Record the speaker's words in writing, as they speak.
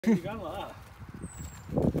Okay,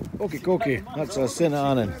 that's a sent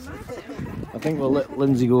on in. I think we'll let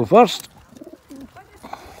Lindsay go first.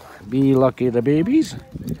 Be lucky, the babies.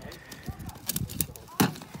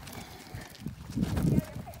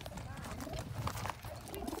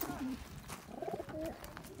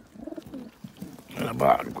 And a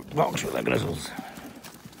box with the grizzles.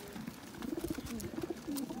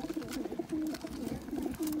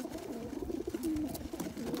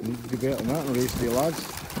 Need to do better than that in race day, lads.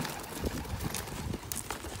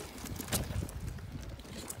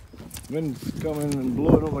 Wind's coming and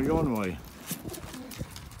blowing over yon way.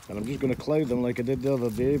 And I'm just going to cloud them like I did the other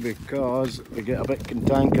day because they get a bit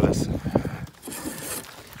cantankerous.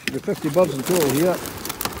 Should be 50 birds in total here.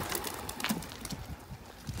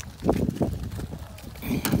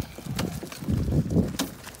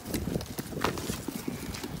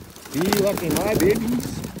 Be lucky, my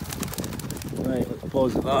babies. Right, let's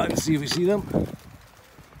pause at that and see if we see them.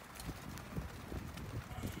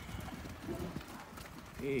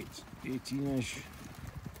 18-ish.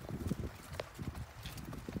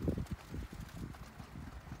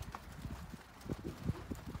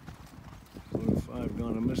 5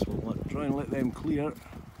 gone amiss. We'll try and let them clear.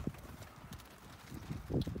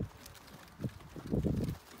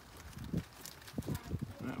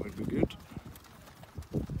 That would be good.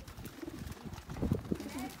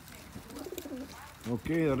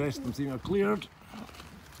 Okay, the rest of them seem to have cleared.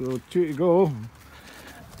 So 2 to go.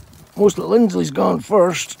 Most of Lindsay's gone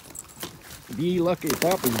first. Be lucky,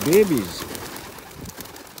 Papa's babies.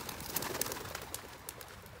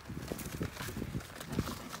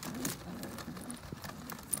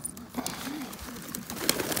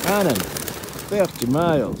 Cannon, 30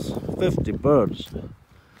 miles, 50 birds,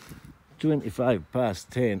 25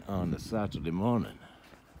 past 10 on a Saturday morning.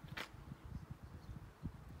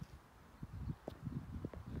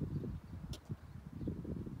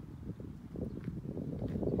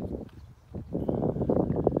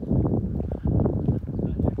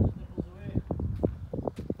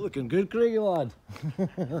 Looking good, Craigie lad.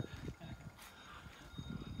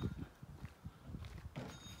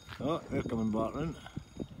 Oh, they're coming back in.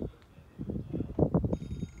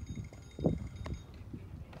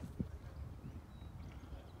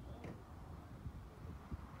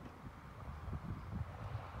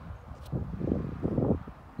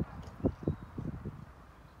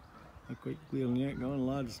 Not quite clearing yet, go on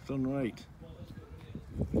lads, turn right.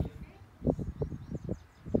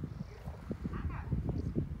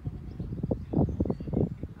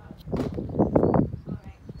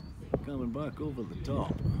 Coming back over the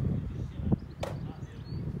top.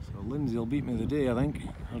 So Lindsay will beat me today, I think.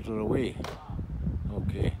 Out her away.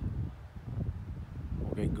 Okay.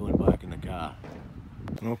 We'll get going back in the car.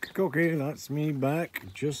 Okay, that's me back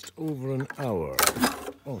just over an hour.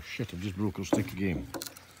 Oh shit, I just broke her stick again.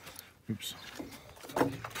 Oops.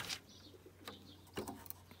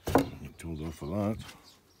 Get told off for that.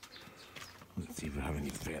 Let's see if we have any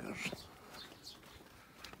feathers.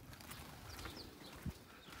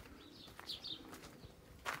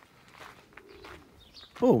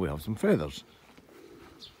 Oh, we have some feathers.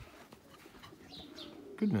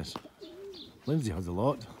 Goodness. Lindsay has a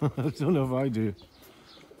lot. I don't know if I do.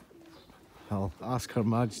 I'll ask Her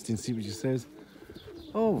Majesty and see what she says.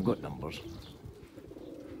 Oh, we've got numbers.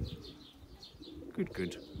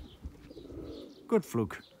 Good. Good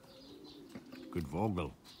fluke. Good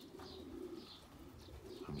Vogel.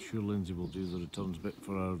 I'm sure Lindsay will do the returns bit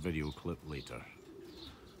for our video clip later.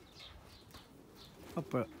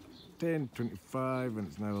 Up at 10:25 and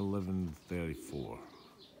it's now 11:34.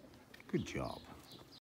 Good job.